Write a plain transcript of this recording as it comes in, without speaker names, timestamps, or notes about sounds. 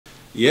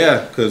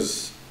Yeah,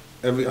 because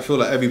I feel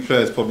like every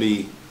player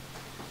probably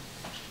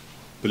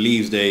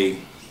believes they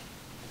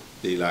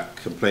like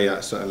can play at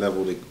a certain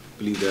level. They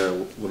believe they're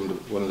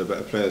one of the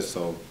better players.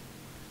 So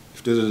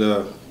if those are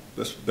the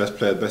best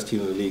players, best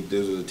team in the league,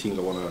 those are the teams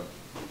I want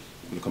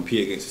to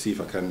compete against to see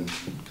if I can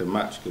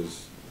match.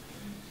 Because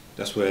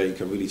that's where you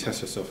can really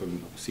test yourself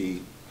and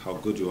see how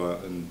good you are.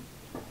 And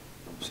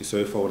see,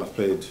 so far when I've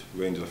played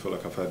Rangers, I feel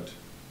like I've had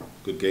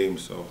good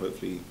games. So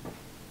hopefully,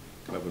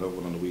 I can have another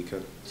one on the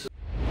weekend.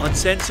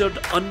 Uncensored,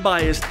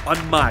 unbiased,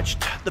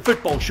 unmatched. The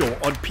Football Show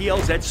on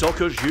PLZ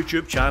Soccer's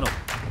YouTube channel.